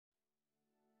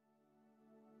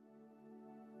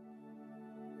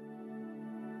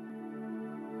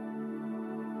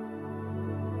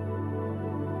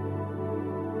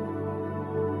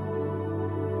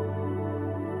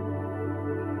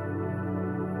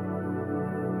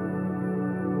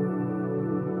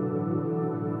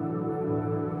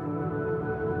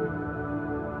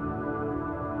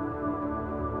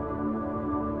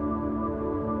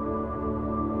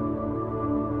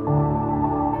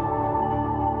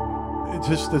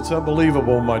It's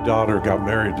unbelievable. My daughter got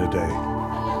married today.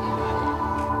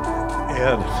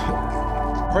 And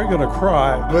I'm probably gonna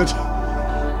cry, but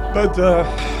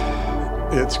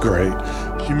it's great.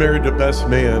 She married the best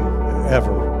man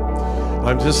ever.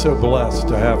 I'm just so blessed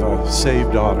to have a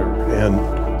saved daughter,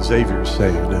 and Xavier's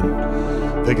saved,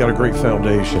 and they got a great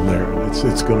foundation there.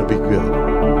 It's gonna be good.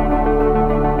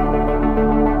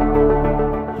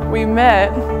 We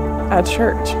met at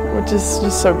church, which is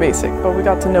just so basic, but we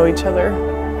got to know each other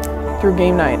through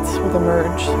game nights with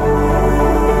Emerge.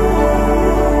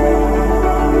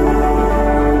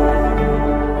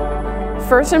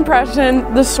 First impression,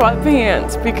 the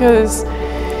sweatpants, because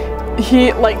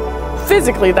he, like,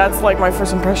 physically, that's like my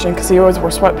first impression because he always wore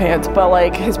sweatpants, but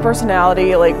like his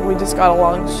personality, like we just got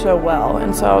along so well,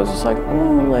 and so I was just like,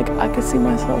 oh, like I could see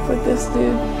myself with this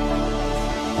dude.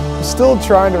 I'm still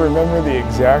trying to remember the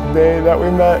exact day that we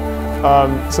met,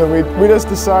 so we just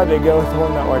decided to go with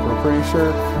one that like we're pretty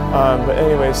sure, but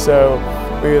anyway, so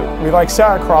we like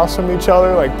sat across from each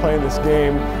other like playing this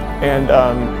game, and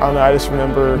I don't know, I just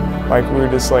remember like we were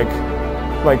just like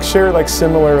shared like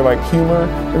similar like humor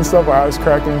and stuff. Like I was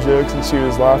cracking jokes and she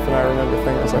was laughing. I remember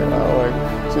thinking, I was like,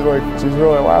 oh, she's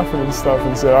really laughing and stuff.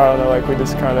 And so I don't know, like we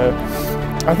just kind of,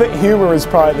 I think humor was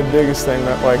probably the biggest thing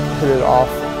that like hit it off,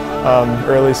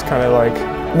 or at least kind of like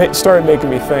started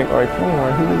making me think like,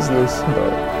 oh, who is this?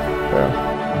 But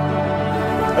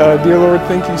yeah. Dear Lord,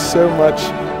 thank you so much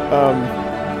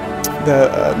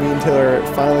that me and Taylor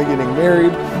are finally getting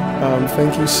married.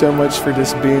 Thank you so much for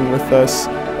just being with us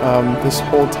this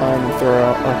whole time and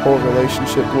throughout our whole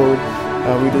relationship, Lord.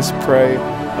 We just pray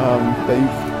that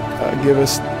you give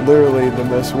us literally the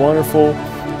most wonderful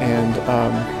and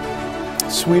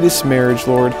sweetest marriage,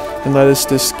 Lord, and let us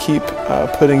just keep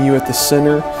putting you at the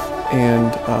center,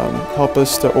 and help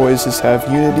us to always just have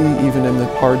unity even in the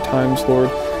hard times, Lord.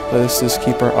 Let us just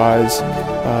keep our eyes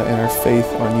and our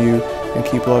faith on you, and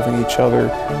keep loving each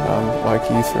other like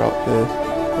you throughout the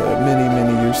many,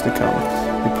 many years to come.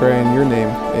 We pray in your name,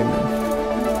 amen.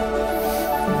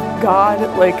 God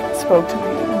like spoke to me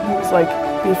and he was like,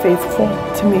 be faithful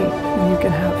to me and you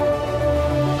can have it.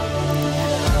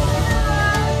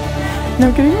 And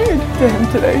I'm getting married to him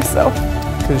today, so.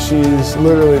 Because she's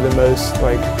literally the most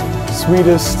like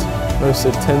sweetest, most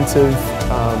attentive,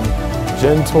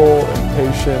 gentle and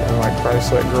patient and like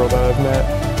Christ-like girl that I've met.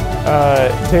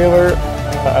 Taylor,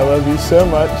 I love you so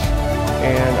much,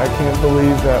 and I can't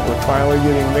believe that we're finally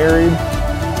getting married.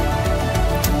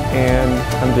 And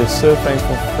I'm just so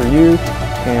thankful for you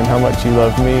and how much you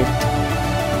love me.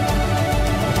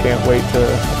 I can't wait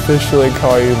to officially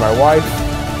call you my wife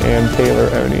and Taylor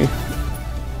Oney.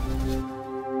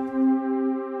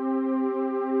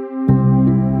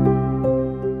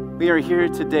 We are here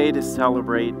today to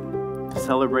celebrate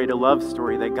a love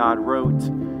story that God wrote.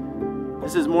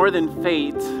 This is more than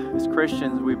fate. As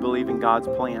Christians, we believe in God's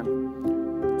plan.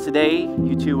 Today,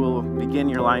 you two will begin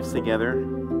your lives together.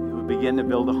 You will begin to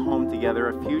build a home together,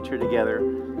 a future together.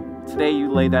 Today,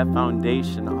 you lay that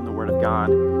foundation on the Word of God.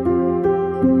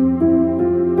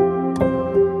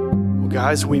 Well,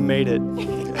 guys, we made it.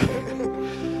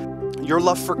 Your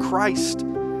love for Christ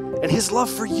and His love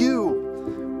for you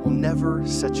will never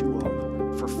set you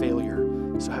up for failure.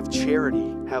 So have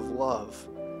charity, have love,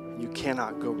 and you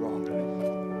cannot go wrong with it.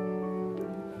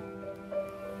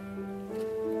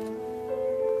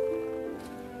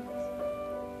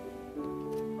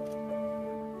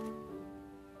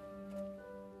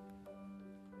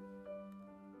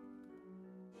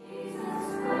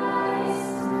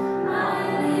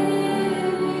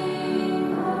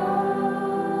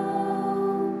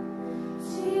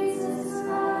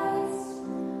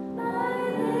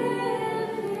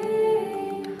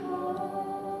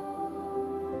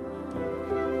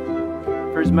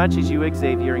 For as much as you,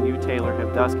 Xavier, and you, Taylor,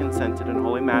 have thus consented in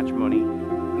holy matrimony,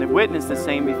 and have witnessed the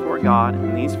same before God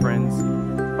and these friends,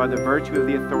 by the virtue of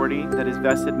the authority that is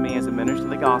vested in me as a minister of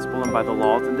the gospel and by the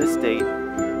laws of this state,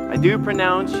 I do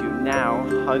pronounce you now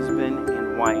husband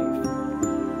and wife.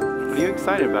 What are you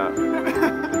excited about?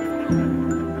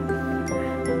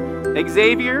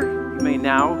 Xavier, you may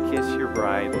now kiss your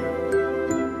bride.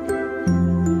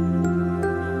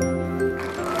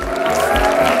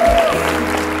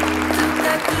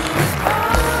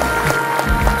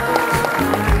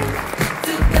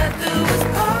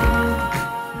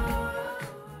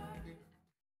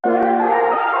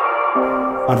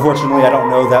 Unfortunately, I don't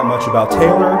know that much about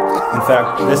Taylor. In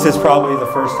fact, this is probably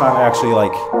the first time I actually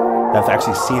have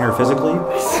actually seen her physically.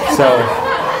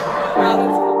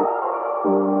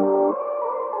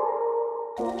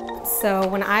 So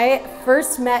when I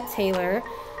first met Taylor,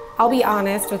 I'll be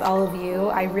honest with all of you,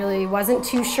 I really wasn't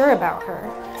too sure about her.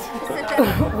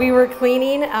 We were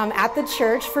cleaning at the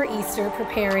church for Easter,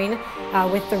 preparing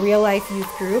with the Real Life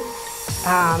Youth Group.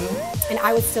 And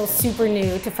I was still super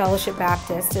new to Fellowship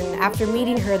Baptist, and after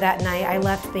meeting her that night, I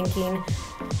left thinking,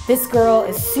 this girl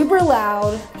is super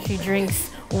loud, she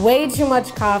drinks way too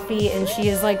much coffee, and she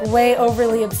is like way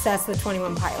overly obsessed with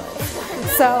 21 Pilots.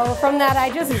 So from that,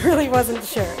 I just really wasn't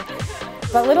sure.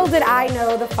 But little did I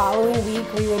know the following week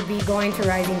we would be going to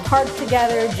Rising Park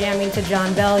together, jamming to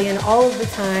John Bellion all of the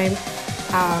time,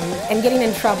 and getting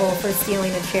in trouble for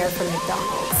stealing a chair from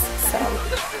McDonald's. So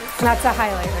that's a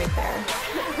highlight right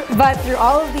there. But through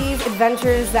all of these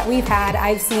adventures that we've had,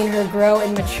 I've seen her grow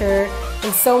and mature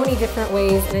in so many different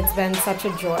ways, and it's been such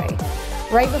a joy.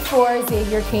 Right before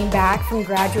Xavier came back from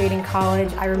graduating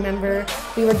college, I remember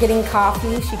we were getting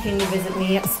coffee. She came to visit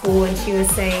me at school, and she was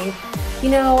saying, you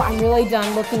know, I'm really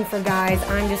done looking for guys.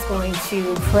 I'm just going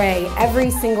to pray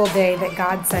every single day that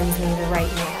God sends me the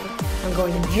right man. I'm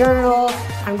going to journal.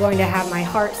 I'm going to have my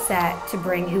heart set to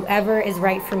bring whoever is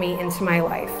right for me into my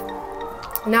life.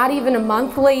 Not even a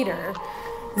month later,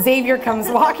 Xavier comes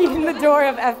walking in the door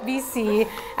of FBC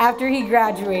after he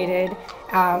graduated,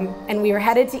 and we were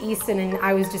headed to Easton, and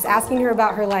I was just asking her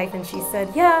about her life, and she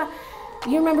said, yeah,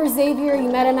 you remember Xavier?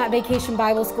 You met him at Vacation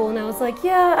Bible School. And I was like,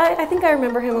 yeah, I think I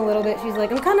remember him a little bit. She's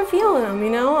like, I'm kind of feeling him, you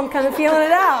know? I'm kind of feeling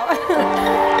it out.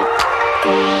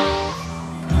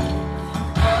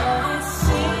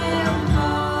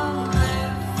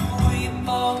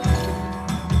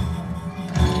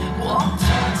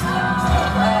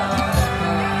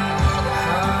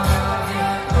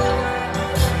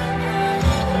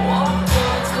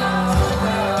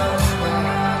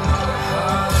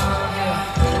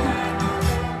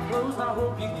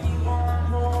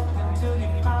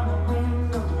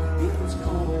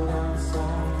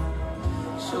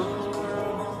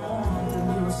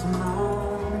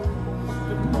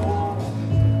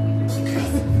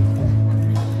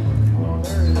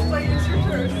 It's your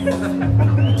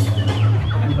turn.